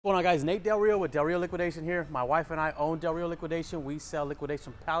What's going on, guys? Nate Del Rio with Del Rio Liquidation here. My wife and I own Del Rio Liquidation. We sell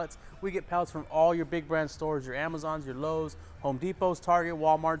liquidation pallets. We get pallets from all your big brand stores, your Amazons, your Lowe's, Home Depots, Target,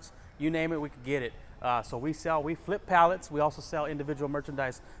 Walmarts, you name it, we could get it. So we flip pallets. We also sell individual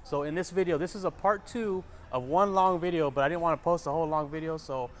merchandise. So in this video, this is a part 2 of one long video, but I didn't want to post a whole long video,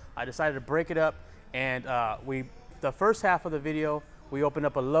 so I decided to break it up. And the first half of the video, we opened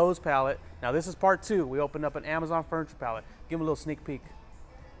up a Lowe's pallet. Now this is part 2. We opened up an Amazon furniture pallet. Give them a little sneak peek.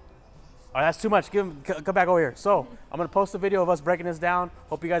 All right, that's too much. Come back over here. So I'm gonna post a video of us breaking this down.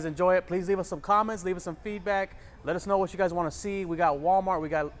 Hope you guys enjoy it. Please leave us some comments, leave us some feedback. Let us know what you guys wanna see. We got Walmart, we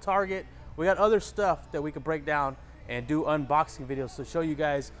got Target, we got other stuff that we could break down and do unboxing videos to show you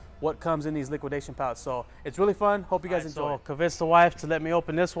guys what comes in these liquidation pallets. So it's really fun. Hope you guys enjoy. So convinced the wife to let me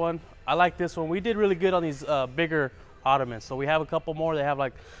open this one. I like this one. We did really good on these bigger ottomans. So we have a couple more. They have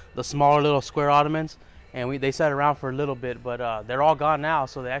like the smaller little square ottomans. And they sat around for a little bit, but they're all gone now,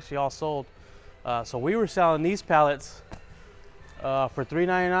 so they actually all sold. So we were selling these pallets for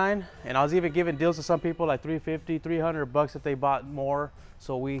 $3.99, and I was even giving deals to some people like $3.50, $300 if they bought more.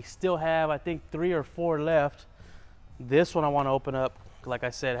 So we still have, I think, 3 or 4 left. This one I want to open up. Like I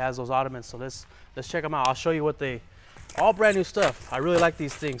said, has those ottomans. So let's check them out. I'll show you what all brand new stuff. I really like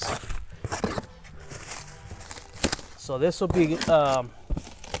these things. So this will be.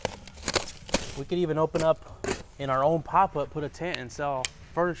 We could even open up in our own pop-up, put a tent and sell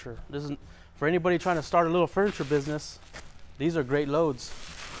furniture. This is for anybody trying to start a little furniture business. These are great loads.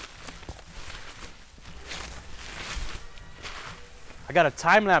 I got a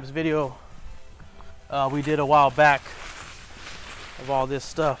time-lapse video we did a while back of all this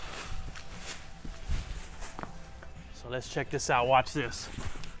stuff. So let's check this out. Watch this.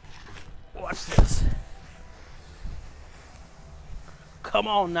 Watch this. Come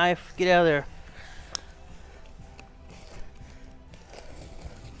on, knife. Get out of there.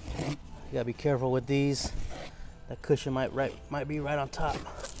 You gotta be careful with these. That cushion might be right on top.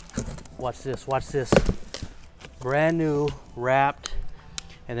 Watch this, watch this. Brand new, wrapped,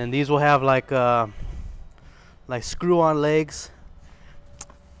 and then these will have like screw-on legs.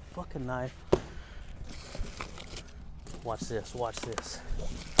 Fucking knife. Watch this, watch this.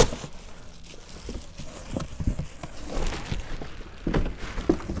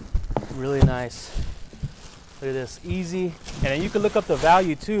 Really nice. Look at this, easy. And then you can look up the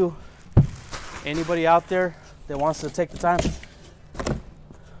value too. Anybody out there that wants to take the time,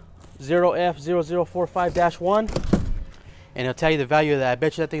 0F0045-1, and it'll tell you the value of that. I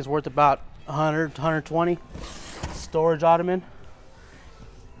bet you that thing's worth about 100, 120. Storage ottoman.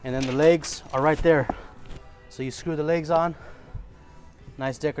 And then the legs are right there. So you screw the legs on.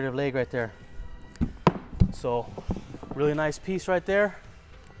 Nice decorative leg right there. So really nice piece right there.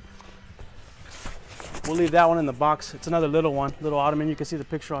 We'll leave that one in the box. It's another little one, little ottoman. You can see the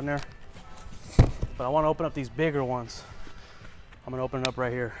picture on there. But I want to open up these bigger ones. I'm going to open it up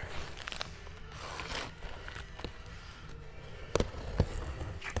right here.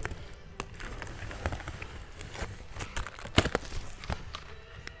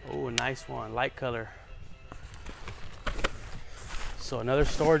 Oh, a nice one, light color. So another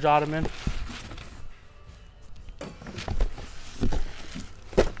storage ottoman.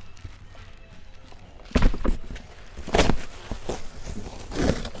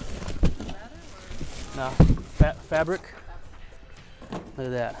 Fabric. Look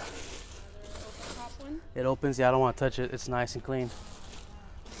at that. It opens. Yeah, I don't want to touch it. It's nice and clean.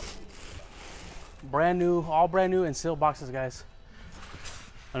 Brand new, all brand new in sealed boxes, guys.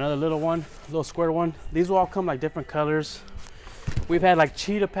 Another little one, little square one. These will all come like different colors. We've had like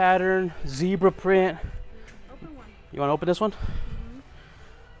cheetah pattern, zebra print. Open one. You want to open this one? Mm-hmm.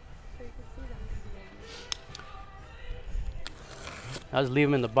 So you can see them. I'll just leave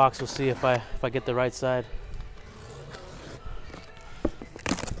them in the box. We'll see if I get the right side.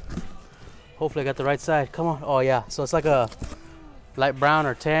 Hopefully I got the right side. Come on. Oh yeah. So it's like a light brown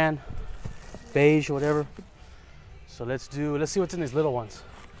or tan, beige or whatever. So let's see what's in these little ones.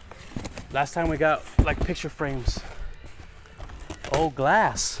 Last time we got like picture frames. Oh,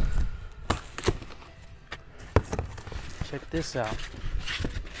 glass. Check this out.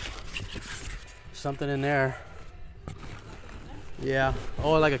 Something in there. Yeah.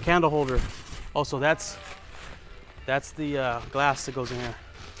 Oh, like a candle holder. Oh, so that's the glass that goes in here.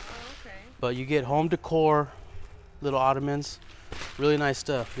 But you get home decor, little ottomans, really nice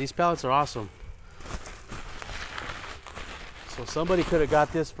stuff. These pallets are awesome. So somebody could have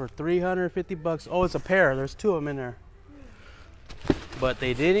got this for $350. Oh, it's a pair. There's 2 of them in there. But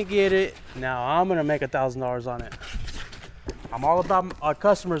they didn't get it. Now I'm gonna make $1,000 on it. I'm all about our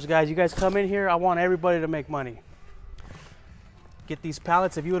customers, guys. You guys come in here, I want everybody to make money. Get these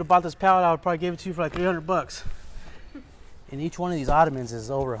pallets. If you would have bought this pallet, I would probably give it to you for like 300 bucks. And each one of these ottomans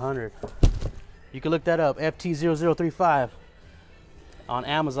is over 100. You can look that up, FT0035 on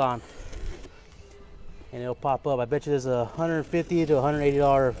Amazon. And it'll pop up. I bet you there's a $150 to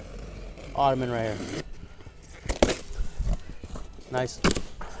 $180 ottoman right here. Nice.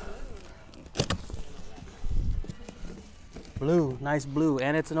 Blue, nice blue.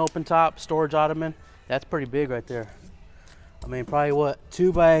 And it's an open top storage ottoman. That's pretty big right there. I mean, probably what,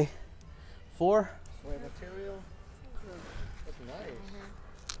 2 by 4? Material. That's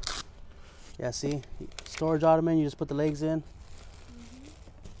nice. Yeah, see? Storage ottoman, you just put the legs in.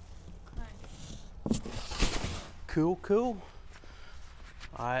 Cool, cool.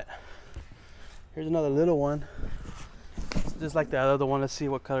 All right. Here's another little one. Just like that other one. Let's see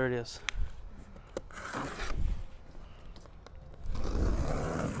what color it is.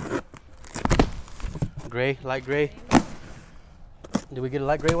 Gray, light gray. Did we get a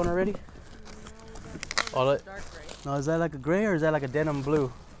light gray one already? No, Oh, dark gray. no, is that like a gray or is that like a denim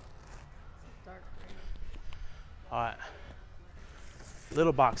blue? Dark gray. All right.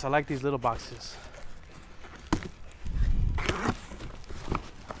 Little box. I like these little boxes.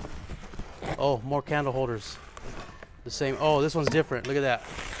 Oh, more candle holders. The same. Oh, this one's different. Look at that.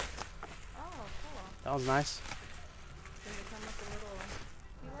 Oh, cool. That was nice. Does it come with a little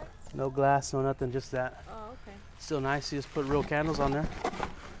key lights? No glass, no nothing, just that. Oh, okay. Still nice. You just put real candles on there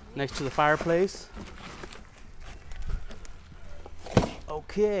next to the fireplace.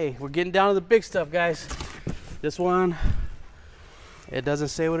 Okay, we're getting down to the big stuff, guys. This one, it doesn't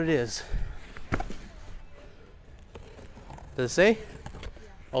say what it is. Does it say?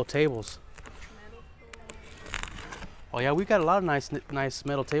 Oh, tables. Oh yeah, we got a lot of nice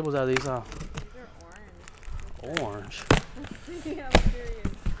metal tables out of these, huh? These are orange. Orange. Yeah, I'm curious.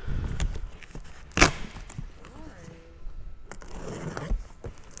 Orange.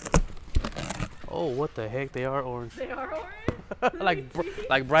 Oh, what the heck? They are orange. They are orange?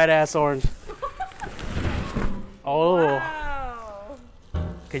 like bright ass orange. Oh. Wow.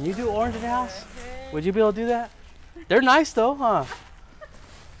 Can you do orange in your house? Heck? Would you be able to do that? They're nice though, huh?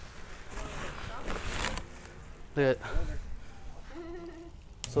 Look at.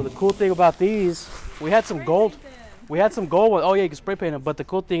 So the cool thing about these, we had some gold. We had some gold ones. Oh yeah, you can spray paint them. But the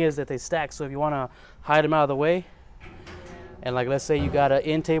cool thing is that they stack. So if you want to hide them out of the way, and like let's say you got an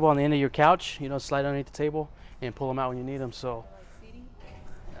end table on the end of your couch, you know, slide underneath the table and pull them out when you need them. So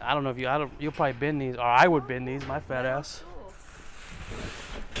I don't know if you'll probably bend these, or I would bend these, my fat ass.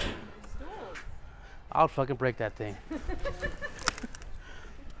 I would fucking break that thing.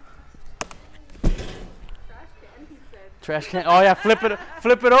 Trash can. Oh yeah, flip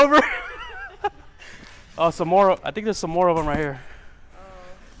it over. Oh, some more. I think there's some more of them right here.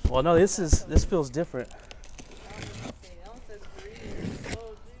 Oh. Well, no, this feels different. That one says green.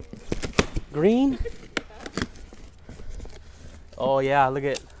 Oh, Green? Oh yeah, look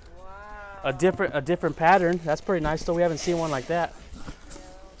at wow. a different pattern. That's pretty nice though. We haven't seen one like that.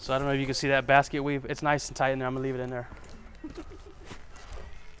 So I don't know if you can see that basket weave. It's nice and tight in there. I'm gonna leave it in there.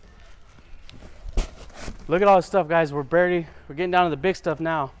 Look at all this stuff, guys. We're getting down to the big stuff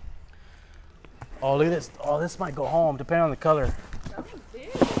now. Oh, look at this. Oh, this might go home, depending on the color. That one's big.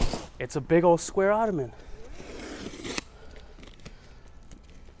 It's a big old square ottoman.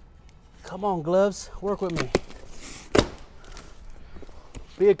 Come on, gloves. Work with me.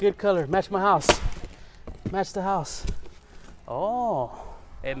 Be a good color. Match my house. Match the house. Oh,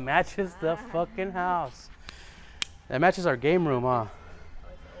 it matches the fucking house. That matches our game room, huh?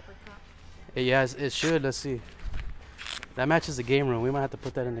 Yeah, it should. Let's see. That matches the game room. We might have to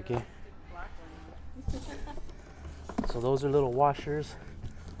put that in the game. So those are little washers.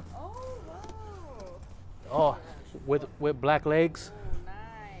 Oh, wow. Oh, with black legs. Oh,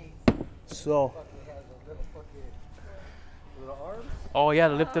 nice. So. Little arms? Oh yeah,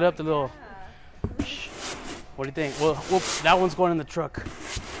 to lift it up, the little. What do you think? Well, that one's going in the truck.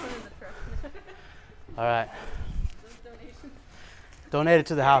 All right. Donate it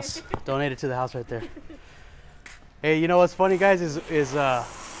to the house. Donate it to the house right there. Hey, you know what's funny, guys, is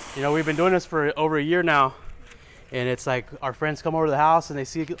you know, we've been doing this for over a year now, and it's like our friends come over to the house and they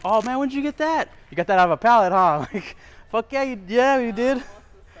see, oh man, when did you get that? You got that out of a pallet, huh? Like, fuck yeah, you did.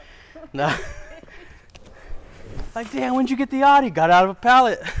 No. Like, damn, when did you get the Audi? Got it out of a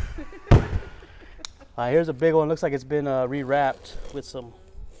pallet. Here's a big one. Looks like it's been rewrapped with some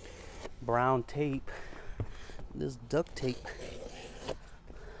brown tape. This duct tape.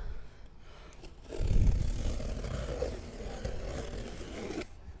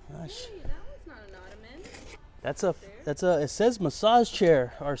 Gosh. Hey, that one's not an ottoman. That's a it says massage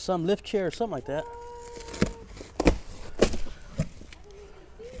chair or some lift chair or something like that.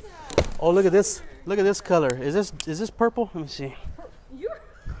 Oh, look at this. Look at this color. Is this purple? Let me see. You're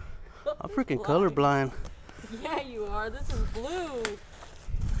I'm freaking colorblind. Yeah, you are. This is blue.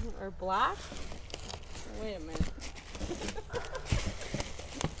 Or black? Wait a minute.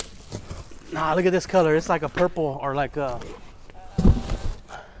 Nah, look at this color. It's like a purple or like a...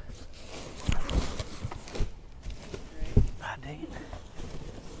 God dang it.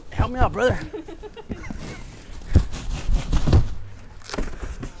 Help me out, brother.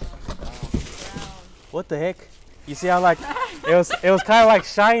 What the heck? You see how like it was kind of like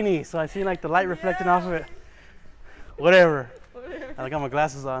shiny, so I see like the light reflecting off of it. Whatever. I got my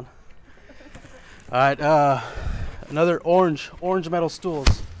glasses on. All right, another orange metal stools.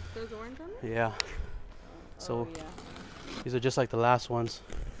 There's orange on it? Yeah. So yeah. these are just like the last ones.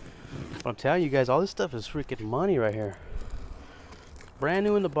 But I'm telling you guys, all this stuff is freaking money right here. Brand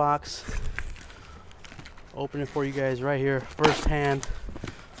new in the box. Open it for you guys right here, first hand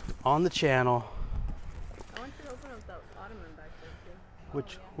on the channel. I want you to open up that ottoman back there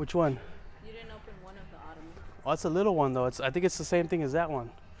too. Which one? You didn't open one of the ottomans. Oh, it's a little one though. I think it's the same thing as that one.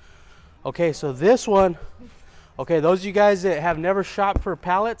 Okay, so this one. Okay, those of you guys that have never shopped for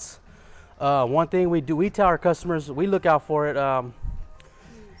pallets, one thing we tell our customers, we look out for it,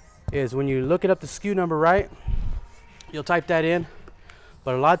 is when you look it up the SKU number, right? You'll type that in,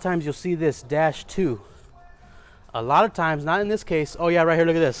 but a lot of times you'll see this -2. A lot of times, not in this case. Oh yeah, right here.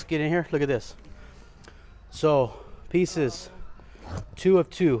 Look at this. Get in here. Look at this. So pieces 2 of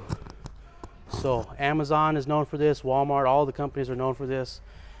 2. So Amazon is known for this. Walmart, all the companies are known for this.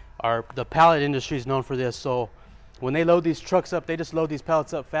 The pallet industry is known for this. So when they load these trucks up, they just load these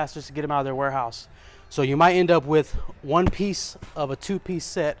pallets up fast just to get them out of their warehouse. So you might end up with one piece of a 2-piece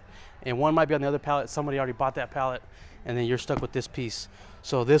set, and one might be on the other pallet. Somebody already bought that pallet, and then you're stuck with this piece.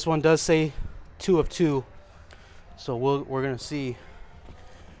 So this one does say 2 of 2. So we're gonna see.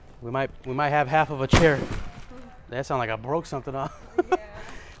 We might have half of a chair. That sounds like I broke something off. Yeah.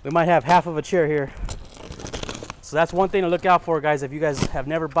 We might have half of a chair here. So that's one thing to look out for, guys. If you guys have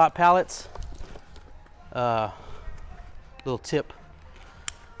never bought pallets, little tip.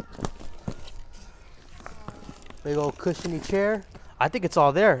 Big old cushiony chair. I think it's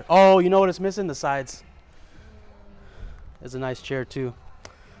all there. Oh, you know what it's missing? The sides. It's a nice chair too.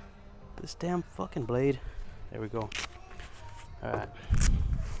 This damn fucking blade. There we go. All right.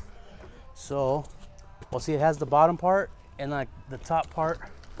 So, well, see, it has the bottom part and like the top part.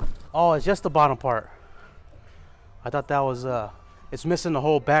 Oh, it's just the bottom part. I thought that was it's missing the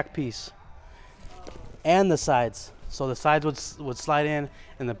whole back piece and the sides. So the sides would slide in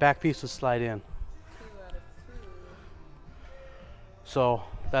and the back piece would slide in. 2 out of 2. So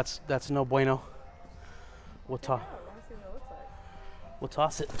that's no bueno. We'll toss. I want to see what it looks like. We'll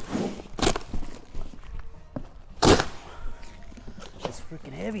toss it. It's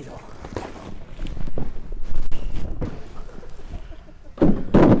freaking heavy though.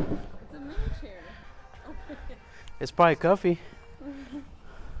 It's a mini chair. It's probably comfy.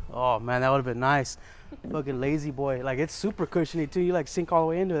 Oh man, that would have been nice. Fucking lazy boy. Like it's super cushiony too. You like sink all the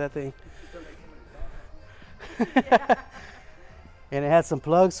way into that thing. Yeah. And it had some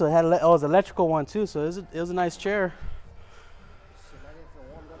plugs, so it had it was an electrical one too. So it was a nice chair.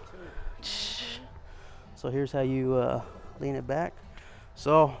 So here's how you lean it back.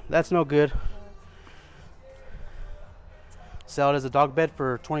 So that's no good. Sell it as a dog bed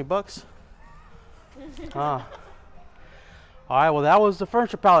for 20 bucks. All right, well that was the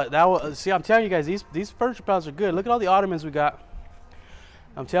furniture pallet. That was, see, I'm telling you guys, these furniture pallets are good. Look at all the ottomans we got.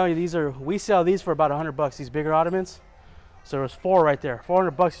 I'm telling you, we sell these for about 100 bucks. These bigger ottomans. So there's 4 right there.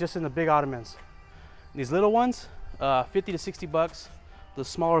 400 bucks just in the big ottomans. These little ones, 50 to 60 bucks. The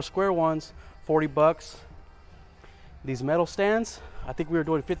smaller square ones, 40 bucks. These metal stands, I think we were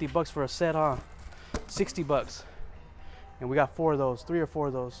doing 50 bucks for a set, huh? 60 bucks. And we got 4 of those, 3 or 4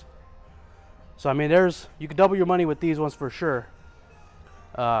 of those. So I mean, you could double your money with these ones for sure.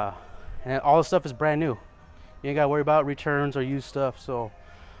 And all the stuff is brand new. You ain't gotta worry about returns or used stuff. So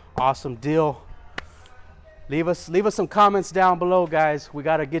awesome deal. Leave us some comments down below, guys. We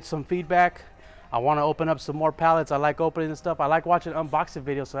gotta get some feedback. I want to open up some more pallets. I like opening the stuff. I like watching unboxing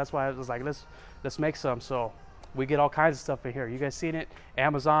videos, so that's why I was like, let's make some. So we get all kinds of stuff in here. You guys seen it?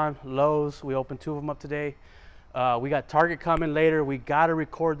 Amazon, Lowe's. We opened 2 of them up today. We got Target coming later. We gotta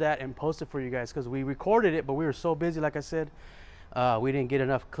record that and post it for you guys because we recorded it, but we were so busy, like I said, we didn't get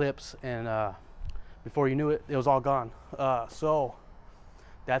enough clips, and before you knew it, it was all gone. So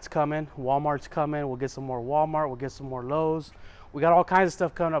that's coming. Walmart's coming. We'll get some more Walmart. We'll get some more Lowe's. We got all kinds of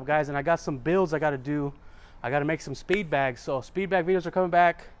stuff coming up, guys, and I got some builds I got to do. I got to make some speed bags. So speed bag videos are coming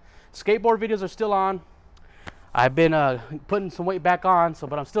back. Skateboard videos are still on. I've been putting some weight back on,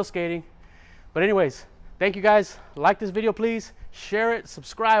 but I'm still skating. But anyways, thank you guys. Like this video, please. Share it,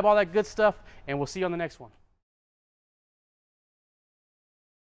 subscribe, all that good stuff. And we'll see you on the next one.